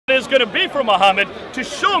going to be for Muhammad to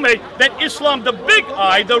show me that Islam, the big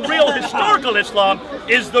I, the real historical Islam,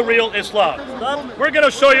 is the real Islam. We're going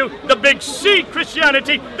to show you the big C,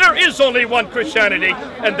 Christianity. There is only one Christianity,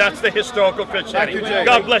 and that's the historical Christianity. Thank you, Jake.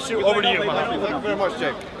 God bless you. Over to you, Muhammad. Thank you very much,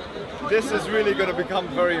 Jake. This is really going to become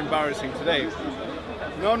very embarrassing today.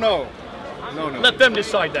 No. Let them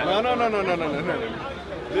decide that. No.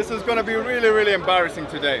 This is going to be really, really embarrassing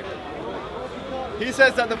today. He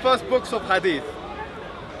says that the first books of hadith,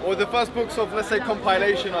 or the first books of, let's say,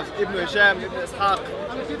 compilation of Ibn Hijab, Ibn Ishaq,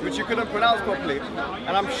 which you couldn't pronounce properly,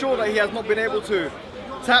 and I'm sure that he has not been able to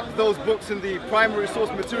tap those books in the primary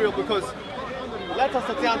source material because لا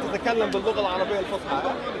تستطيع أن تتكلم باللغة العربية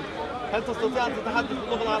الفصحى. هل تستطيع أن تتحدث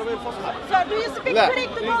باللغة العربية الفصحى؟ So do you speak Greek?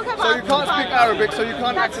 So you can't speak Arabic, so you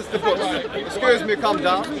can't access the books. Excuse me, calm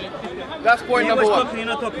down. That's point number one.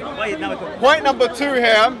 Point number two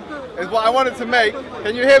here is what I wanted to make.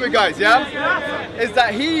 Can you hear me, guys? Yeah? Is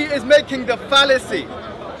that he is making the fallacy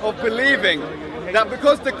of believing that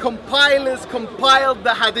because the compilers compiled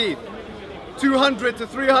the hadith 200 to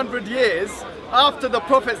 300 years after the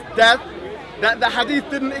Prophet's death, that the hadith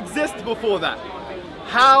didn't exist before that.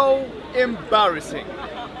 How embarrassing.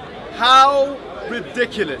 How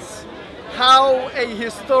ridiculous. How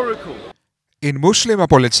ahistorical. In Muslim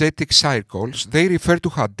apologetic circles, they refer to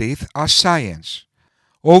hadith as science,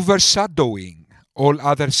 overshadowing all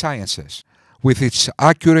other sciences with its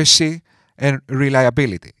accuracy and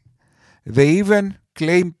reliability. They even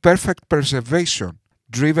claim perfect preservation,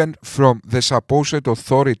 driven from the supposed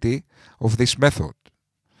authority of this method.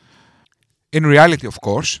 In reality, of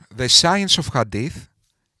course, the science of hadith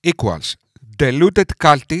equals deluded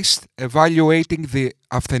cultists evaluating the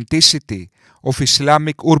authenticity of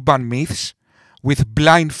Islamic urban myths with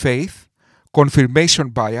blind faith, confirmation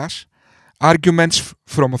bias, arguments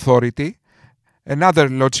from authority, and other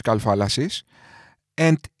logical fallacies,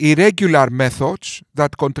 and irregular methods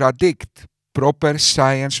that contradict proper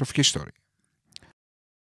science of history.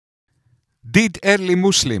 Did early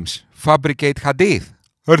Muslims fabricate hadith?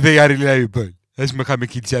 Or they are reliable, as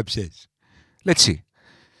Mohammed Hijab says? Let's see.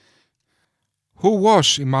 Who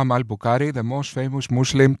was Imam al-Bukhari, the most famous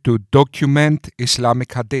Muslim to document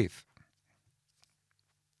Islamic hadith?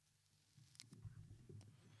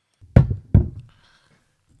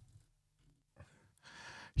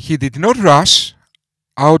 He did not rush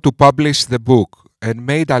out to publish the book and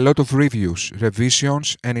made a lot of reviews,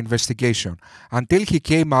 revisions and investigation until he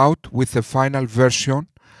came out with the final version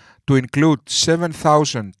to include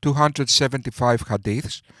 7,275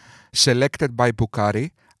 hadiths selected by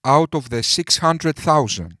Bukhari out of the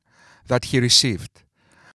 600,000 that he received.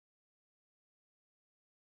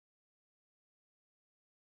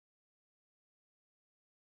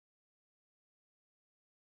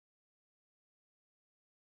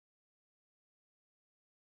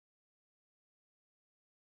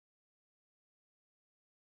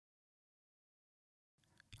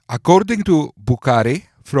 According to Bukhari,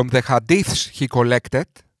 from the hadiths he collected,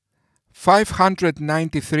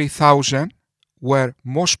 593,000 were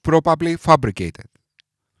most probably fabricated.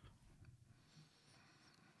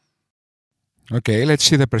 Okay, let's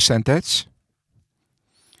see the percentage.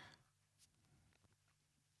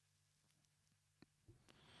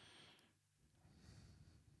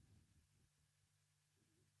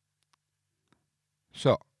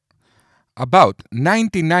 So, about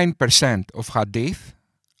 99% of hadith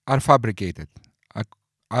are fabricated,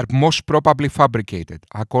 are most probably fabricated,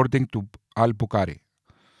 according to al-Bukhari.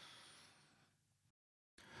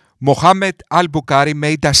 Mohammed al-Bukhari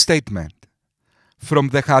made a statement. From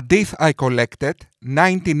the hadith I collected,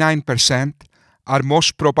 99% are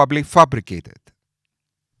most probably fabricated.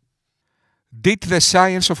 Did the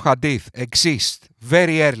science of hadith exist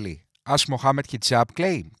very early, as Mohammed Hijab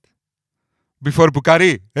claimed? Before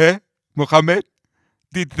Bukhari, Mohammed?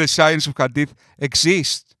 Did the science of hadith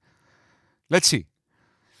exist? Let's see.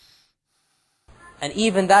 And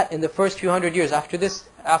even that in the first few hundred years after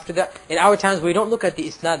that, in our times we don't look at the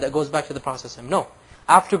isnad that goes back to the Prophet. No.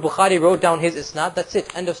 After Bukhari wrote down his isnad, that's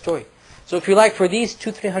it, end of story. So if you like, for these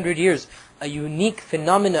 200-300 years, a unique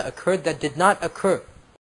phenomena occurred that did not occur.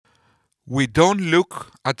 We don't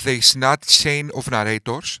look at the isnad chain of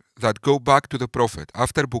narrators that go back to the Prophet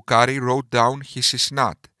after Bukhari wrote down his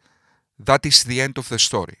isnad. That is the end of the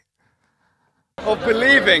story. Of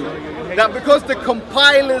believing that because the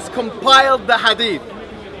compilers compiled the hadith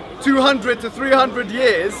 200 to 300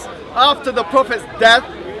 years after the Prophet's death,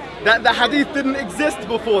 that the hadith didn't exist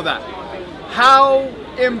before that. How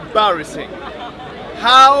embarrassing.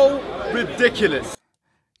 How ridiculous.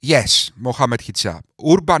 Yes, Mohammed Hijab,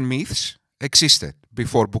 urban myths existed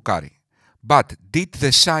before Bukhari. But did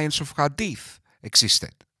the science of hadith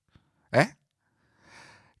existed? Eh?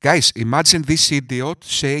 Guys, imagine this idiot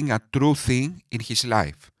saying a true thing in his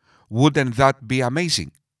life. Wouldn't that be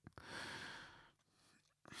amazing?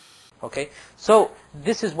 Okay, so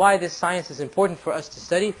this is why this science is important for us to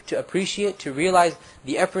study, to appreciate, to realize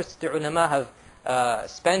the efforts the ulama have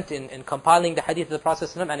spent in compiling the hadith of the Prophet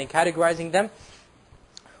ﷺ and in categorizing them.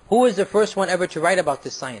 Who was the first one ever to write about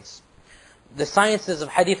this science? The sciences of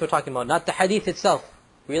hadith we're talking about, not the hadith itself.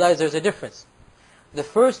 Realize there's a difference. The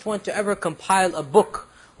first one to ever compile a book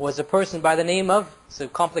was a person by the name of, it's a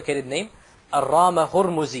complicated name, Ar-Rama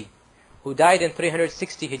Hurmuzi, who died in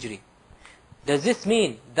 360 Hijri. Does this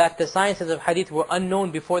mean that the sciences of hadith were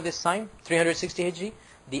unknown before this time, 360 Hijri?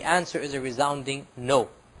 The answer is a resounding no.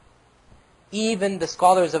 Even the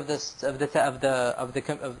scholars of the Sahaba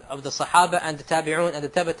and the Tabi'un and the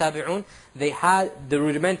Tabi'un, they had the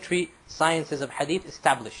rudimentary sciences of hadith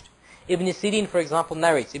established. Ibn Sirin, for example,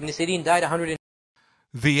 narrates. Ibn Sirin died 100.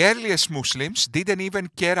 The earliest Muslims didn't even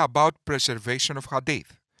care about preservation of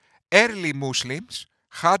hadith. Early Muslims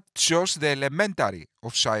had just the elementary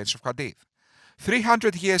of science of hadith.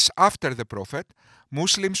 300 years after the Prophet,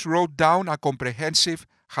 Muslims wrote down a comprehensive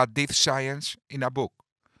hadith science in a book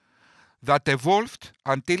that evolved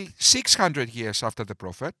until 600 years after the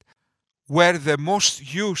Prophet, where the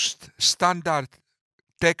most used standard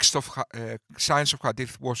text of science of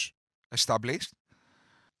hadith was established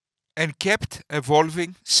and kept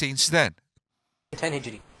evolving since then. 10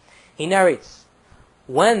 Hijri. He narrates,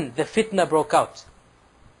 when the fitna broke out,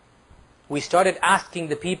 we started asking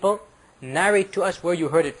the people, narrate to us where you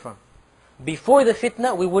heard it from. Before the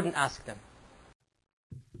fitna, we wouldn't ask them.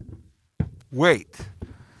 Wait.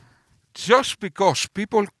 Just because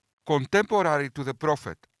people contemporary to the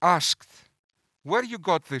Prophet asked where you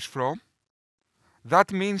got this from,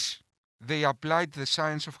 that means they applied the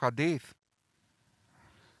science of hadith.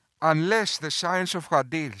 Unless the science of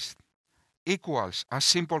hadith equals a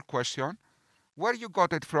simple question, where you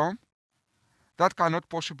got it from, that cannot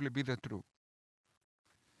possibly be the truth.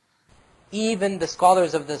 Even the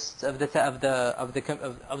scholars of the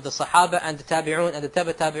Sahaba and the Tabi'un and the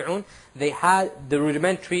Tabi'un, they had the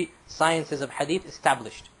rudimentary sciences of hadith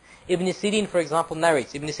established. Ibn Sirin, for example,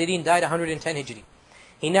 narrates. Ibn Sirin died 110 Hijri.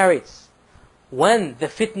 He narrates, when the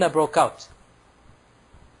fitna broke out,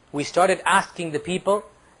 we started asking the people,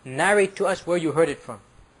 narrate to us where you heard it from.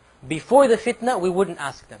 Before the fitna, we wouldn't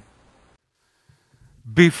ask them.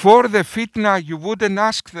 Before the fitna, you wouldn't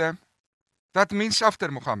ask them. That means after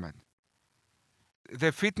Muhammad.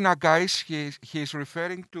 The fitna, guys, he is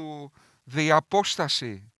referring to the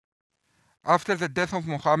apostasy. After the death of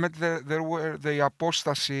Muhammad, there were the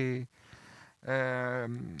apostasy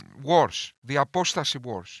wars, the apostasy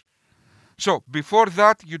wars. So, before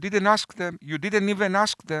that, you didn't ask them, you didn't even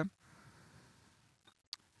ask them.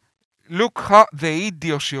 Look how the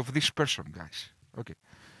idiocy of this person, guys. Okay.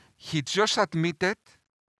 He just admitted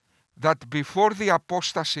that before the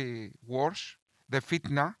apostasy wars, the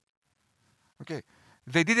fitna, okay,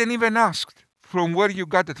 they didn't even ask from where you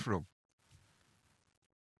got it from.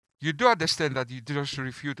 You do understand that you just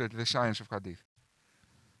refuted the science of hadith.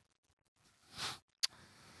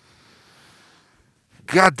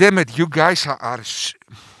 God damn it, you guys are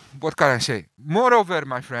what can I say? Moreover,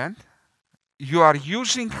 my friend, you are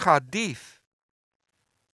using hadith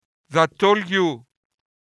that told you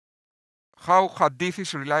how hadith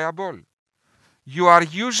is reliable. You are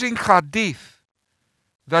using hadith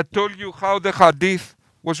that told you how the hadith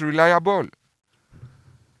was reliable.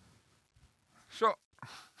 So,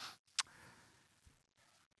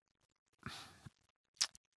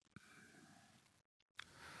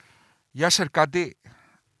 Yasser Qadi,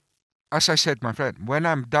 as I said, my friend, when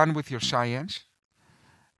I'm done with your science,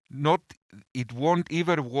 it won't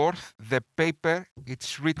even worth the paper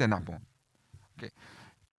it's written upon. Okay.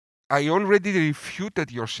 I already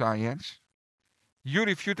refuted your science. You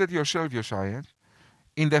refuted yourself your science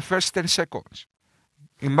in the first 10 seconds.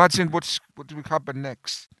 Imagine what will happen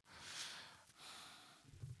next.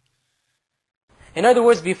 In other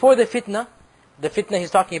words, before the fitna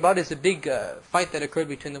he's talking about is a big fight that occurred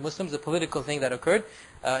between the Muslims, a political thing that occurred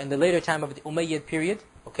in the later time of the Umayyad period.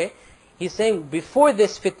 Okay, he's saying before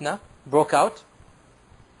this fitna broke out,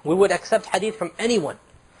 we would accept hadith from anyone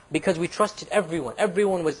because we trusted everyone.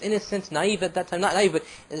 Everyone was innocent, naive at that time. Not naive, but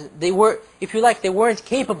they were, if you like, they weren't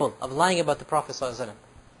capable of lying about the Prophet ﷺ.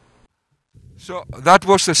 So that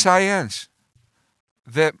was the science.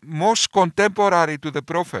 The most contemporary to the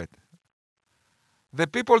Prophet. The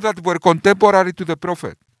people that were contemporary to the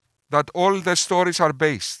Prophet, that all the stories are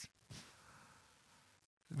based.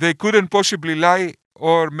 They couldn't possibly lie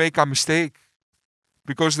or make a mistake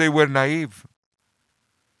because they were naive.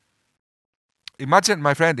 imagine,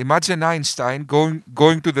 my friend, imagine Einstein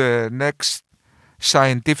going to the next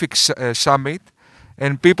scientific summit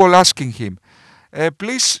and people asking him,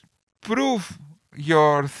 please prove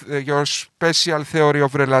your special theory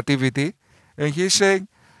of relativity. And he's saying,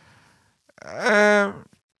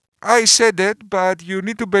 I said it, but you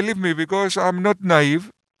need to believe me because I'm not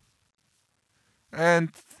naive. And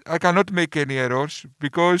I cannot make any errors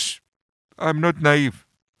because I'm not naive.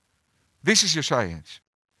 This is your science.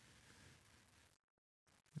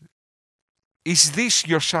 Is this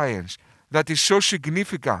your science that is so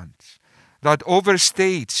significant, that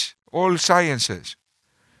overstates all sciences?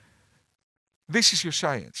 This is your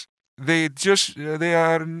science. They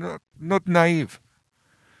are not naive.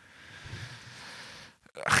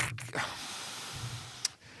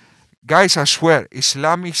 Guys, I swear,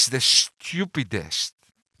 Islam is the stupidest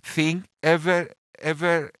thing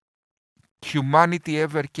humanity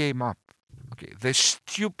ever came up. Okay, the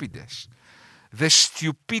stupidest. The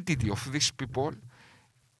stupidity of these people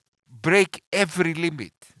break every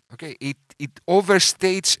limit. Okay, it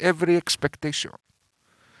overstates every expectation.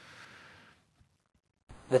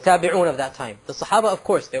 The tabi'un of that time. The Sahaba, of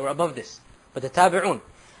course, they were above this. But the tabi'un.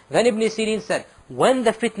 Then Ibn Sirin said, when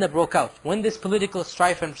the fitna broke out, when this political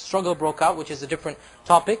strife and struggle broke out, which is a different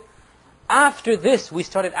topic, after this we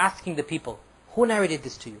started asking the people, who narrated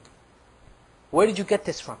this to you? Where did you get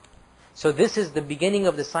this from? So this is the beginning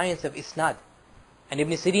of the science of isnad. And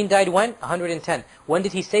Ibn Sirin died when? 110. When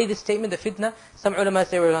did he say this statement, the fitna? Some ulama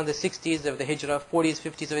say around the 60s of the hijrah, 40s,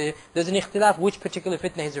 50s. There's an ikhtilaf which particular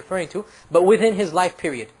fitna he's referring to, but within his life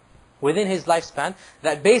period, within his lifespan,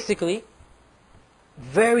 that basically,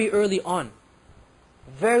 very early on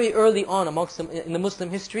amongst them, in the Muslim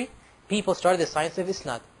history, people started the science of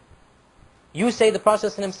isnad. You say the Prophet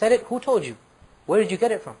ﷺ said it, who told you? Where did you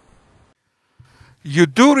get it from? You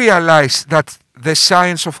do realize that the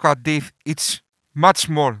science of hadith, it's much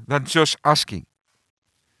more than just asking.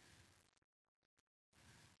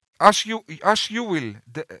 As you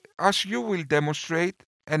will demonstrate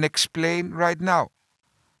and explain right now.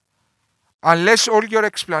 Unless all your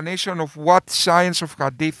explanation of what science of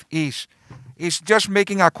hadith is just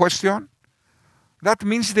making a question, that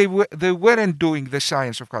means they weren't doing the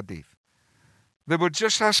science of hadith. They were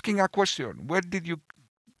just asking a question. Where did you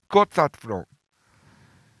got that from?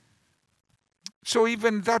 So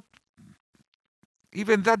even that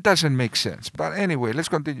doesn't make sense. But anyway, let's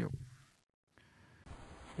continue.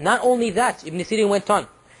 Not only that, Ibn Sirin went on.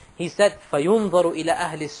 He said, فَيُنظَرُ إِلَى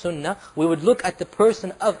أَهْلِ السُّنَّةِ We would look at the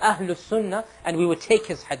person of Ahl al-Sunnah and we would take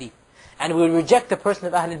his hadith. And we would reject the person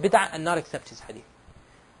of Ahl al-Bid'ah and not accept his hadith.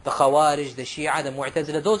 The Khawarij, the Shia, the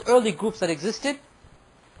Mu'tazila, those early groups that existed,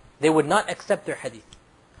 they would not accept their hadith.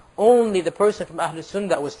 Only the person from Ahl al-Sunnah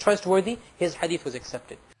that was trustworthy, his hadith was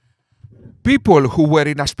accepted. People who were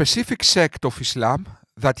in a specific sect of Islam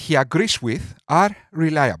that he agrees with are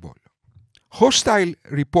reliable. Hostile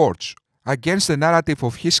reports against the narrative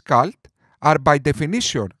of his cult are by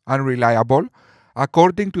definition unreliable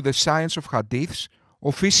according to the science of hadith's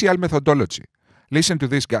official methodology. Listen to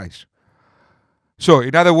this, guys. So,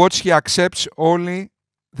 in other words, he accepts only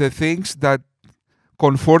the things that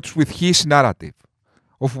conforms with his narrative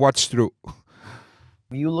of what's true.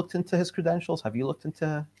 Have you looked into his credentials? Have you looked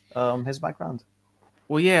into his background?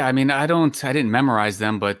 Well, yeah, I mean, I didn't memorize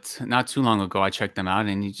them, but not too long ago I checked them out,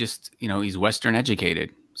 and he's Western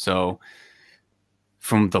educated. So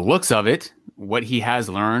from the looks of it, what he has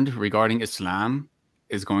learned regarding Islam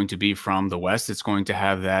is going to be from the West. It's going to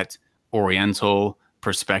have that Oriental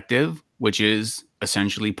perspective, which is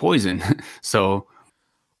essentially poison. So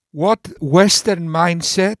what Western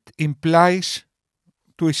mindset implies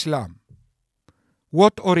to Islam?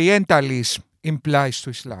 What Orientalism implies to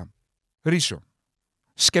Islam? Reason.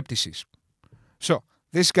 Skepticism. So,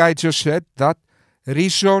 this guy just said that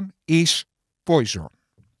reason is poison.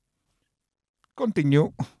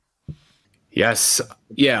 Continue. Yes.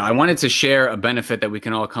 Yeah, I wanted to share a benefit that we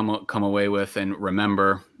can all come away with and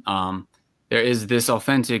remember. There is this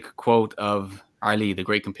authentic quote of Ali, the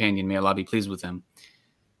great companion, may Allah be pleased with him.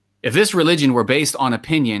 If this religion were based on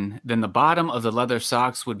opinion, then the bottom of the leather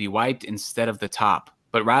socks would be wiped instead of the top.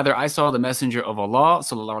 But rather, I saw the Messenger of Allah,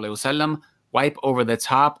 sallallahu alaihi wasallam, wipe over the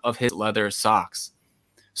top of his leather socks.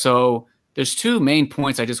 So there's two main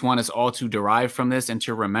points I just want us all to derive from this and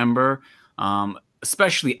to remember,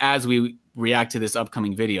 especially as we react to this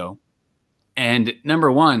upcoming video. And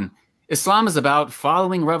number one, Islam is about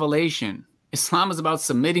following revelation. Islam is about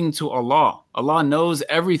submitting to Allah. Allah knows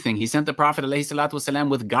everything. He sent the Prophet ﷺ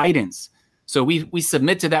with guidance. So we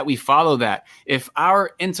submit to that, we follow that. If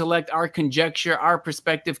our intellect, our conjecture, our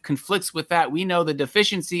perspective conflicts with that, we know the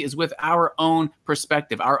deficiency is with our own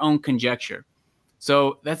perspective, our own conjecture.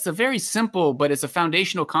 So that's a very simple, but it's a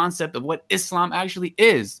foundational concept of what Islam actually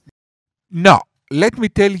is. Now, let me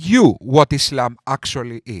tell you what Islam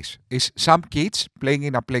actually is. It's some kids playing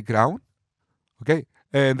in a playground, okay?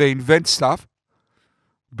 And they invent stuff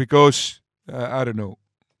because, I don't know.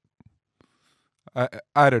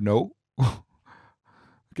 I don't know.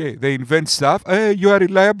 Okay, they invent stuff. You are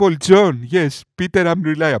reliable, John. Yes, Peter, I'm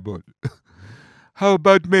reliable. How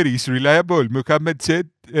about Mary? Is reliable? Muhammad said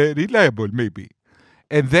reliable, maybe.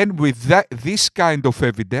 And then with this kind of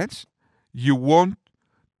evidence, you want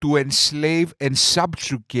to enslave and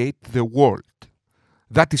subjugate the world.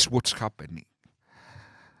 That is what's happening.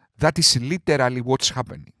 That is literally what's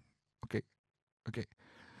happening. Okay.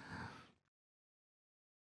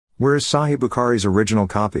 Where is Sahih Bukhari's original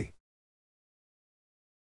copy?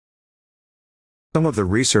 Some of the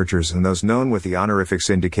researchers and those known with the honorifics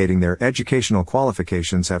indicating their educational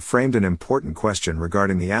qualifications have framed an important question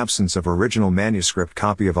regarding the absence of original manuscript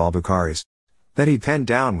copy of al-Bukhari's that he penned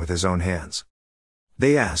down with his own hands.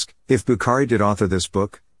 They ask, if Bukhari did author this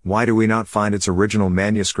book, why do we not find its original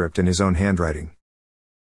manuscript in his own handwriting?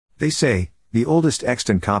 They say, the oldest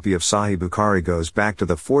extant copy of Sahih Bukhari goes back to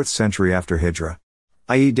the 4th century after Hijra,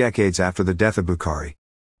 i.e. decades after the death of Bukhari.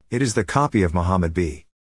 It is the copy of Muhammad b.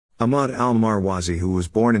 Ahmad al-Marwazi, who was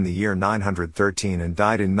born in the year 913 and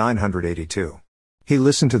died in 982. He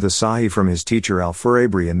listened to the Sahih from his teacher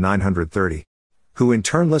al-Furabri in 930, who in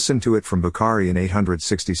turn listened to it from Bukhari in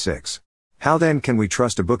 866. How then can we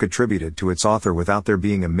trust a book attributed to its author without there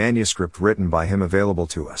being a manuscript written by him available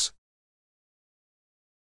to us?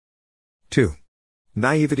 2.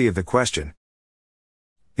 Naivety of the question.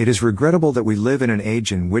 It is regrettable that we live in an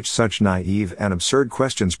age in which such naive and absurd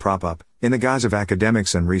questions prop up, in the guise of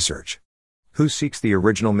academics and research. Who seeks the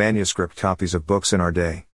original manuscript copies of books in our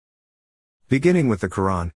day? Beginning with the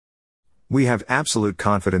Quran. We have absolute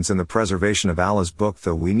confidence in the preservation of Allah's book,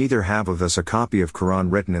 though we neither have with us a copy of Quran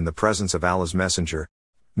written in the presence of Allah's Messenger,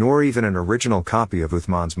 nor even an original copy of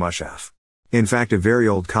Uthman's Mushaf. In fact, a very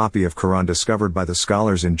old copy of Quran discovered by the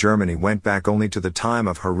scholars in Germany went back only to the time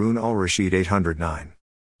of Harun al-Rashid 809.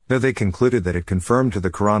 Though they concluded that it conformed to the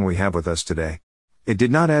Quran we have with us today, it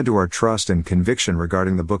did not add to our trust and conviction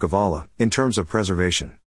regarding the Book of Allah, in terms of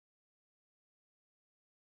preservation.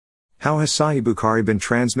 How has Sahih Bukhari been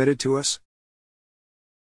transmitted to us?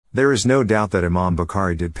 There is no doubt that Imam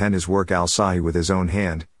Bukhari did pen his work al-Sahih with his own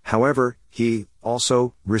hand. However, he,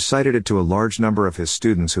 also, recited it to a large number of his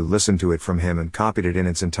students who listened to it from him and copied it in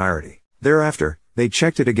its entirety. Thereafter, they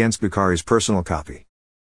checked it against Bukhari's personal copy.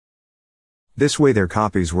 This way their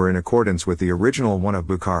copies were in accordance with the original one of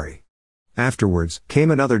Bukhari. Afterwards,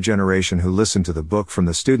 came another generation who listened to the book from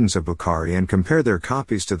the students of Bukhari and compared their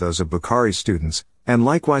copies to those of Bukhari's students, and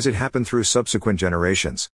likewise it happened through subsequent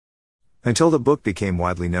generations, until the book became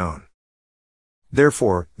widely known.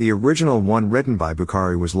 Therefore, the original one written by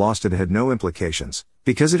Bukhari was lost. It had no implications,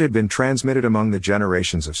 because it had been transmitted among the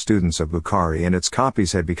generations of students of Bukhari, and its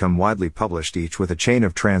copies had become widely published, each with a chain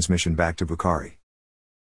of transmission back to Bukhari.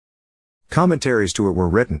 Commentaries to it were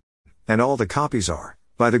written, and all the copies are,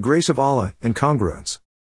 by the grace of Allah, in congruence.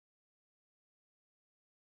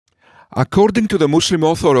 According to the Muslim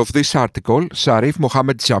author of this article, Sharif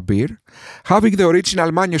Mohammed Hijab, having the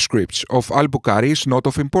original manuscripts of Al-Bukhari is not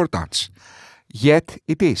of importance. Yet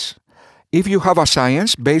it is. If you have a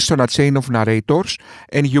science based on a chain of narrators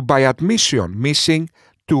and you by admission missing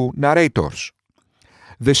 2 narrators.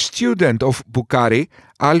 The student of Bukhari,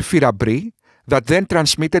 al-Firabri, that then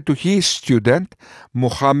transmitted to his student,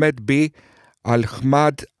 Muhammad b.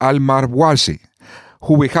 Ahmad al-Marwazi,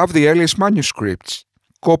 who we have the earliest manuscripts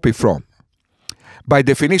copy from. By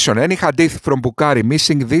definition, any hadith from Bukhari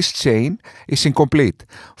missing this chain is incomplete,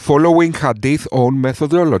 following hadith own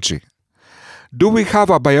methodology. Do we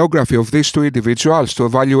have a biography of these 2 individuals to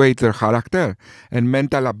evaluate their character and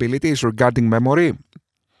mental abilities regarding memory?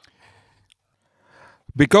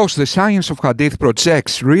 Because the science of hadith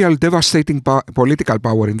projects real devastating political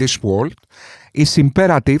power in this world, it's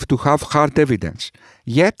imperative to have hard evidence.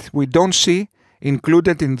 Yet we don't see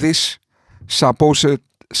included in this supposed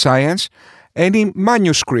science any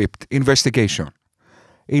manuscript investigation.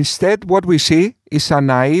 Instead, what we see is a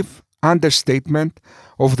naive understatement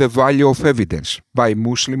of the value of evidence by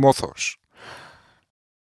Muslim authors.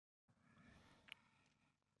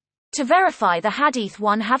 To verify the hadith,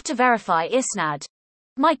 one have to verify isnad.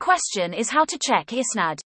 My question is how to check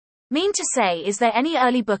isnad. Mean to say, is there any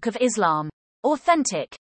early book of Islam,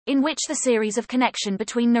 authentic, in which the series of connection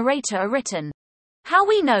between narrator are written? How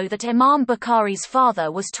we know that Imam Bukhari's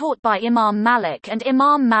father was taught by Imam Malik and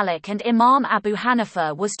Imam Abu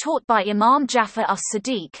Hanifa was taught by Imam Jafar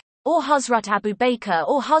as-Sadiq, or Hazrat Abu Bakr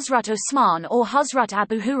or Hazrat Osman or Hazrat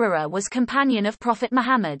Abu Hurairah was companion of Prophet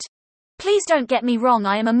Muhammad. Please don't get me wrong,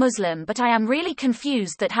 I am a Muslim, but I am really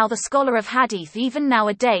confused that how the scholar of hadith even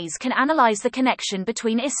nowadays can analyze the connection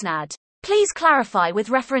between isnad. Please clarify with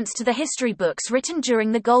reference to the history books written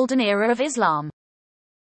during the golden era of Islam.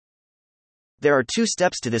 There are 2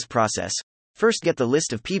 steps to this process. First, get the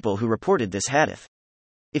list of people who reported this hadith.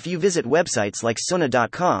 If you visit websites like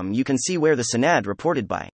sunnah.com, you can see where the sanad reported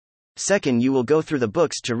by. Second, you will go through the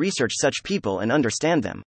books to research such people and understand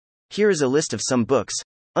them. Here is a list of some books,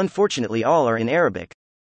 unfortunately all are in Arabic,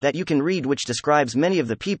 that you can read, which describes many of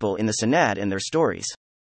the people in the sanad and their stories.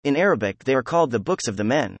 In Arabic, they are called the books of the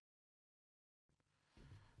men.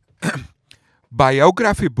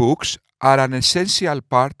 Biography books are an essential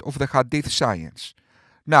part of the hadith science.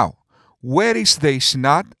 Now, where is the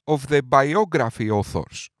isnad of the biography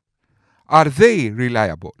authors? Are they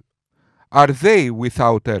reliable? Are they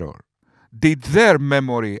without error? Did their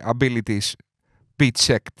memory abilities be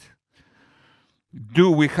checked?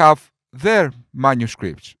 Do we have their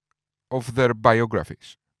manuscripts of their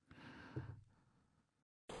biographies?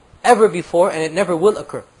 Ever before, and it never will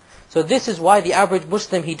occur. So this is why the average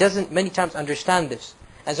Muslim, he doesn't many times understand this.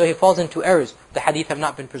 And so he falls into errors. The hadith have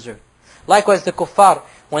not been preserved. Likewise, the kuffar,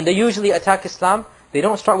 when they usually attack Islam, they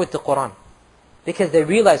don't start with the Quran. Because they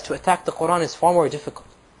realize to attack the Quran is far more difficult.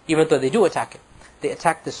 Even though they do attack it. They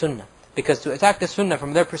attack the Sunnah. Because to attack the Sunnah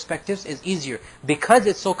from their perspectives is easier. Because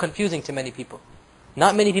it's so confusing to many people.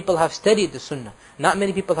 Not many people have studied the Sunnah. Not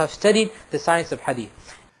many people have studied the science of hadith.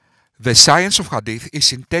 The science of hadith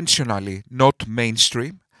is intentionally not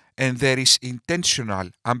mainstream, and there is intentional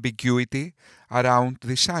ambiguity around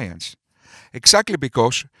the science. Exactly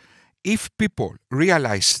because if people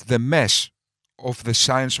realize the mess of the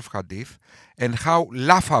science of hadith and how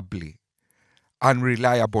laughably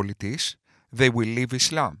unreliable it is, they will leave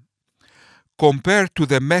Islam. Compared to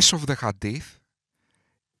the mess of the hadith,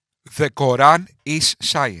 the Quran is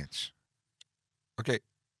science. Okay,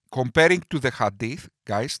 comparing to the hadith,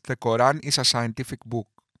 guys, the Quran is a scientific book.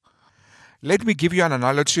 Let me give you an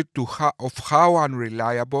analogy of how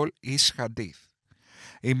unreliable is hadith.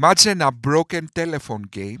 Imagine a broken telephone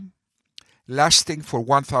game lasting for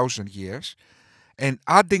 1,000 years and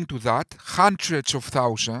adding to that hundreds of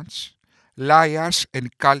thousands, liars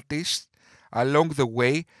and cultists along the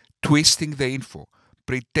way twisting the info,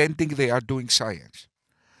 pretending they are doing science.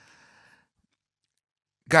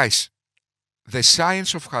 Guys, the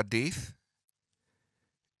science of hadith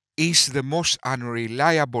is the most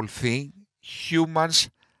unreliable thing humans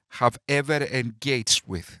have ever engaged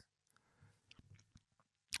with.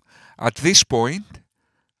 At this point,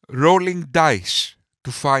 rolling dice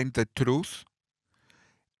to find the truth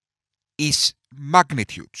is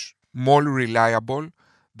magnitudes more reliable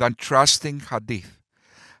than trusting hadith.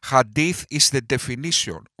 Hadith is the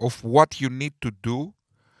definition of what you need to do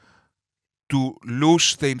to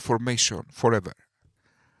lose the information forever.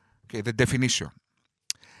 Okay, the definition.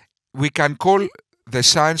 We can call the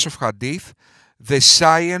science of hadith the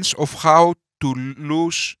science of how to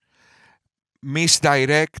lose,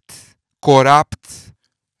 misdirect, corrupt,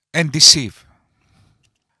 and deceive.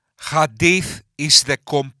 Hadith is the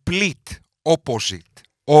complete opposite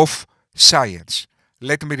of science.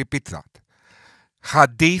 Let me repeat that.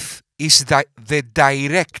 Hadith is the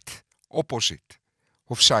direct opposite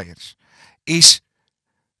of science. Is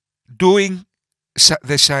doing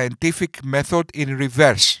the scientific method in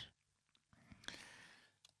reverse.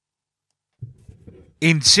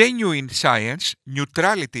 In genuine science,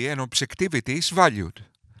 neutrality and objectivity is valued.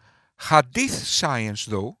 Hadith science,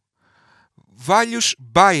 though, values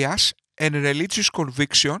bias and religious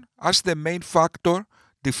conviction as the main factor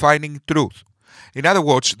defining truth. In other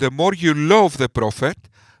words, the more you love the Prophet,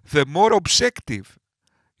 the more objective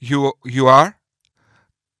you are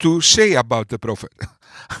to say about the Prophet.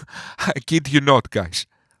 I kid you not, guys.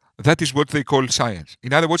 That is what they call science.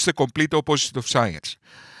 In other words, the complete opposite of science.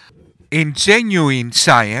 In genuine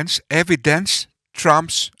science, evidence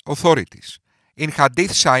trumps authorities. In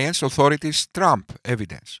hadith science, authorities trump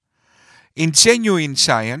evidence. In genuine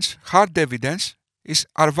science, hard evidence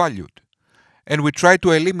are valued, and we try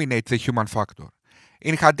to eliminate the human factor.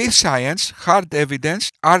 In hadith science, hard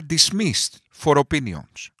evidence are dismissed for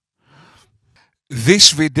opinions.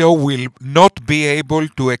 This video will not be able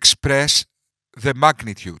to express the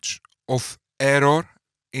magnitudes of error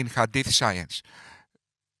in hadith science.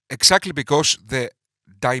 Exactly because the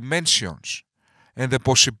dimensions and the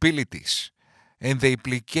possibilities and the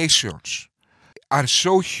implications are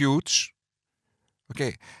so huge.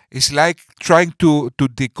 Okay, it's like trying to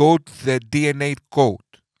decode the DNA code.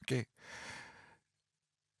 Okay,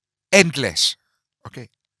 endless. Okay,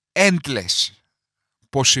 endless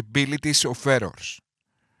possibilities of errors.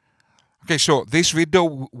 Okay, so this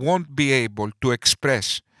video won't be able to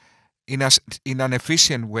express in an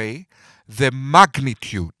efficient way the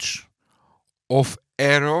magnitudes of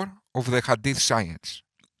error of the hadith science,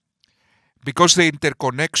 because the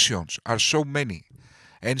interconnections are so many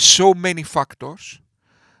and so many factors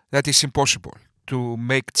that it's impossible to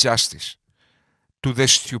make justice to the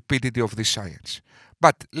stupidity of this science.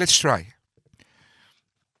 But let's try.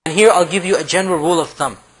 And here I'll give you a general rule of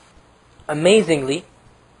thumb. Amazingly,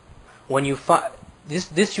 when you find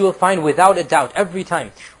this you will find without a doubt every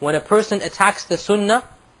time. When a person attacks the sunnah,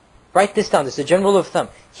 write this down, this is a general rule of thumb.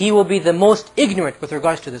 He will be the most ignorant with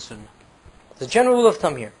regards to the sunnah. It's a general rule of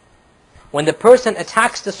thumb here. When the person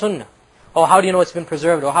attacks the sunnah, oh, how do you know it's been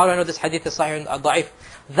preserved? Or how do I know this hadith is sahih or da'if?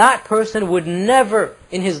 That person would never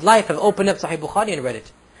in his life have opened up Sahih Bukhari and read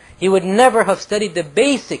it. He would never have studied the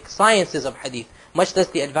basic sciences of hadith, much less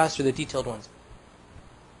the advanced or the detailed ones.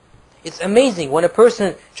 It's amazing. When a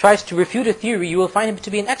person tries to refute a theory, you will find him to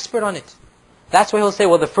be an expert on it. That's why he'll say,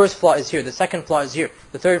 well, the first flaw is here, the second flaw is here,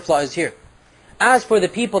 the third flaw is here. As for the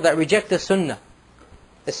people that reject the sunnah,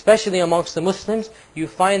 especially amongst the Muslims, you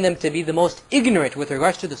find them to be the most ignorant with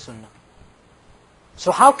regards to the sunnah.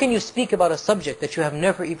 So how can you speak about a subject that you have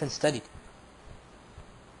never even studied?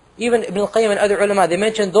 Even Ibn al-Qayyim and other ulama, they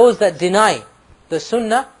mention those that deny the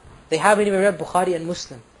sunnah, they haven't even read Bukhari and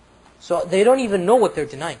Muslim. So they don't even know what they're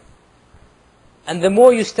denying. And the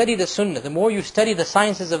more you study the sunnah, the more you study the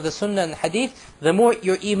sciences of the sunnah and hadith, the more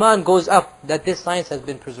your iman goes up that this science has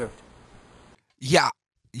been preserved. Yeah,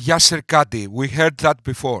 Yasser Qadi, we heard that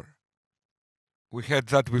before.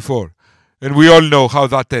 And we all know how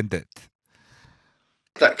that ended.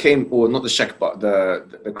 That came, or not the shak, but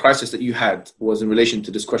the crisis that you had was in relation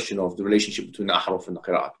to this question of the relationship between the ahruf and the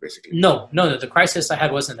qira'at, basically. No, the crisis I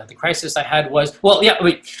had wasn't that. The crisis I had was, well, yeah,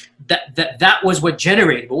 wait, that was what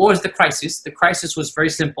generated. But what was the crisis? The crisis was very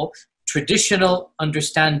simple. Traditional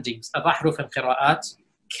understandings of ahruf and qira'at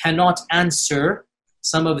cannot answer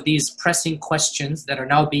some of these pressing questions that are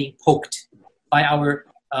now being poked by our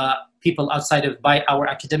people outside of, by our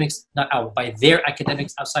academics, by their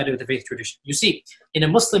academics outside of the faith tradition. You see, in a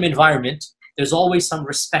Muslim environment, there's always some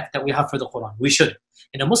respect that we have for the Quran. We should.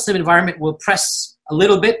 In a Muslim environment, we'll press a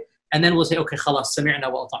little bit, and then we'll say, okay, khalas,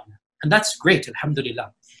 sami'na wa ata'na. And that's great,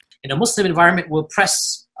 alhamdulillah. In a Muslim environment, we'll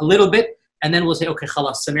press a little bit, and then we'll say, okay,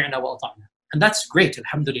 khalas, sami'na wa ata'na. And that's great,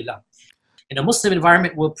 alhamdulillah. In a Muslim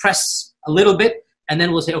environment, we'll press a little bit, and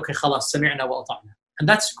then we'll say, okay, khalas, sami'na wa ata'na. And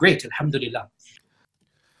that's great, alhamdulillah.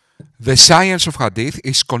 The science of hadith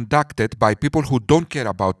is conducted by people who don't care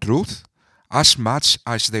about truth as much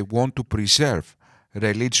as they want to preserve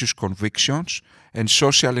religious convictions and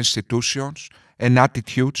social institutions and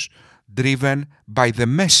attitudes driven by the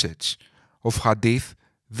message of hadith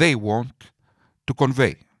they want to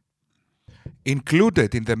convey.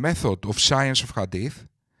 Included in the method of science of hadith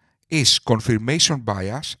is confirmation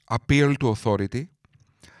bias, appeal to authority,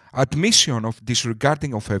 admission of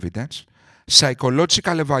disregarding of evidence,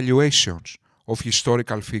 psychological evaluations of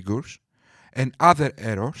historical figures, and other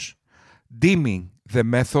errors, deeming the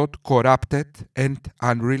method corrupted and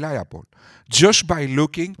unreliable. Just by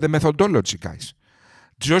looking the methodology, guys.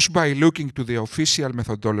 Just by looking to the official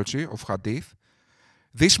methodology of hadith,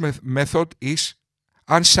 this method is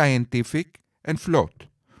unscientific and flawed.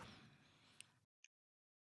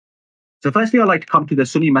 So firstly, I'd like to come to the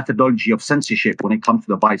Sunni methodology of censorship when it comes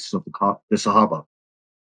to the vices of the Sahaba.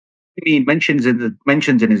 He mentions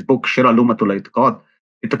in his book, Shira Lumatul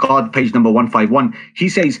Itiqad, page number 151, he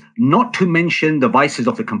says not to mention the vices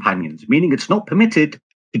of the companions, meaning it's not permitted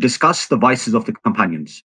to discuss the vices of the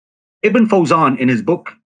companions. Ibn Fawzan in his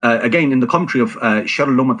book, again in the commentary of Shira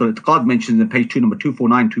Lumatul Itiqad, mentions in page 2, number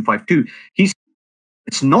 249-252, he says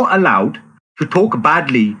it's not allowed to talk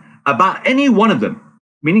badly about any one of them,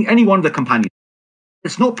 meaning any one of the companions.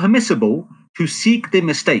 It's not permissible to seek their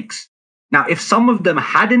mistakes. Now, if some of them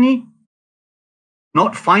had any,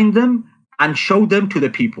 not find them and show them to the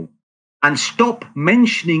people, and stop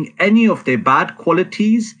mentioning any of their bad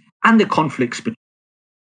qualities and the conflicts between.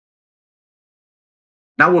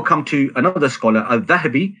 Now we'll come to another scholar,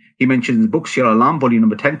 Al-Dhahabi. He mentions in his book, Sir Alam, volume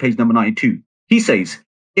number 10, page number 92. He says,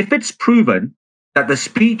 if it's proven that the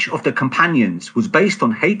speech of the companions was based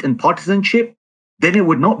on hate and partisanship, then it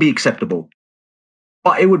would not be acceptable.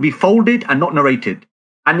 But it would be folded and not narrated.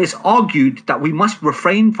 And it's argued that we must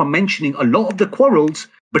refrain from mentioning a lot of the quarrels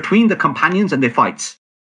between the companions and their fights.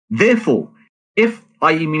 Therefore, if,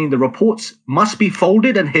 i.e. meaning the reports, must be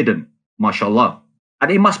folded and hidden, mashallah,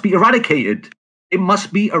 and it must be eradicated,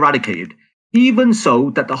 even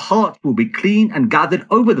so that the heart will be clean and gathered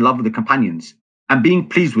over the love of the companions, and being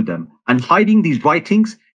pleased with them. And hiding these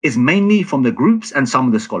writings is mainly from the groups and some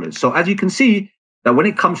of the scholars. So as you can see, that when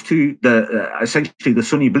it comes to the essentially the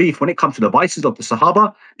Sunni belief, when it comes to the vices of the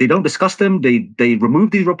Sahaba, they don't discuss them. They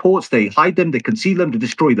remove these reports, they hide them, they conceal them, they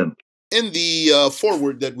destroy them. In the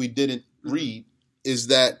foreword that we didn't read is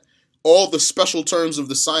that all the special terms of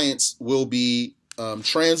the science will be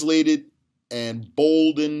translated and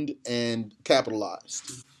boldened and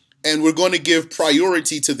capitalized. And we're going to give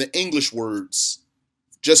priority to the English words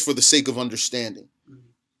just for the sake of understanding.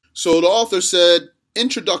 So the author said,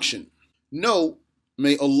 introduction. Know,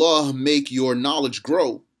 may Allah make your knowledge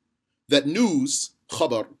grow, that news,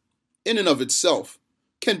 khabar, in and of itself,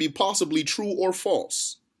 can be possibly true or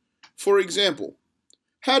false. For example,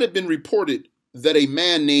 had it been reported that a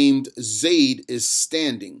man named Zayd is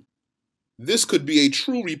standing, this could be a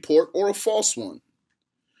true report or a false one.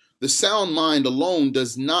 The sound mind alone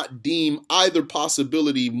does not deem either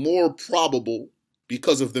possibility more probable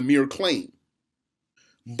because of the mere claim.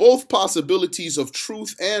 Both possibilities of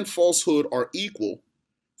truth and falsehood are equal,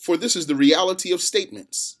 for this is the reality of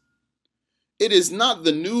statements. It is not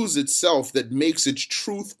the news itself that makes its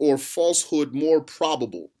truth or falsehood more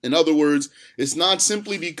probable. In other words, it's not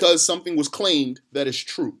simply because something was claimed that is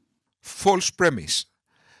true. False premise.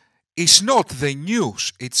 It's not the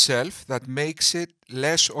news itself that makes it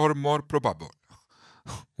less or more probable.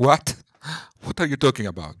 What? What are you talking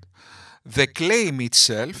about? The claim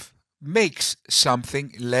itself makes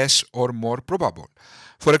something less or more probable.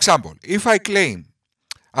 For example, if I claim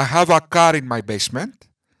I have a car in my basement,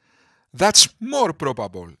 that's more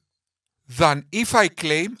probable than if I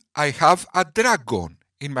claim I have a dragon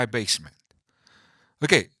in my basement.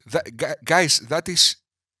 Okay, guys, that is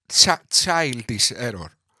childish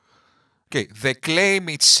error. Okay, the claim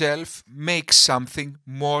itself makes something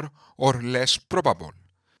more or less probable.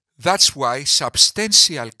 That's why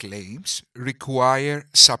substantial claims require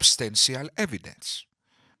substantial evidence.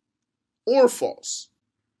 Or false.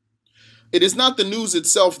 It is not the news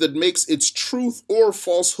itself that makes its truth or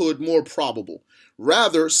falsehood more probable.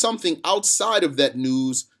 Rather, something outside of that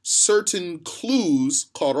news, certain clues,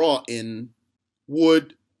 qara'in,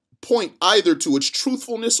 would point either to its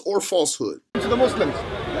truthfulness or falsehood. To the Muslims,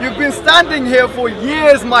 you've been standing here for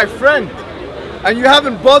years, my friend, and you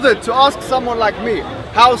haven't bothered to ask someone like me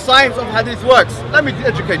how science of hadith works. Let me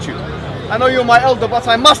educate you. I know you're my elder, but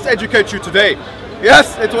I must educate you today.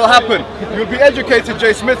 Yes, it will happen. You'll be educated,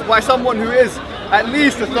 J. Smith, by someone who is at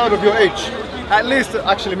least a third of your age. At least,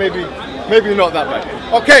 actually, maybe not that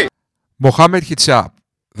bad. Okay. Mohammed Hijab,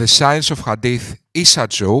 the science of hadith is a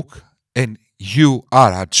joke and you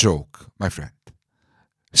are a joke, my friend.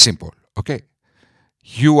 Simple, okay?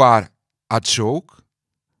 You are a joke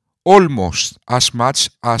almost as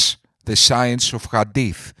much as the science of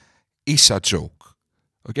hadith is a joke.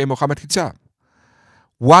 Okay, Mohammed Hijab?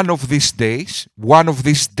 One of these days, one of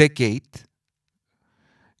this decade,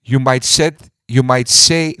 you might say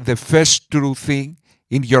the first true thing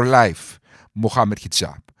in your life, Mohammed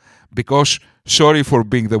Hijab. Because, sorry for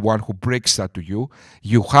being the one who breaks that to you,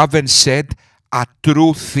 you haven't said a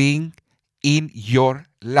true thing in your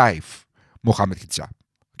life, Mohammed Hijab.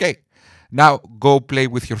 Okay, now go play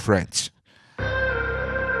with your friends.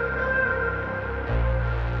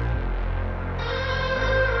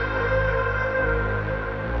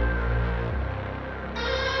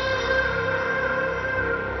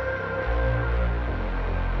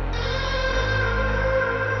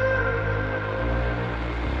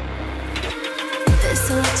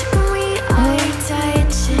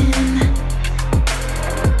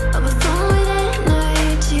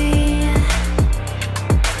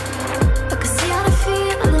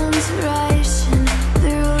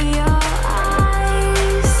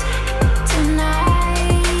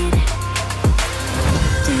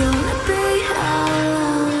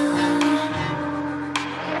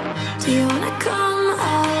 Do you wanna come?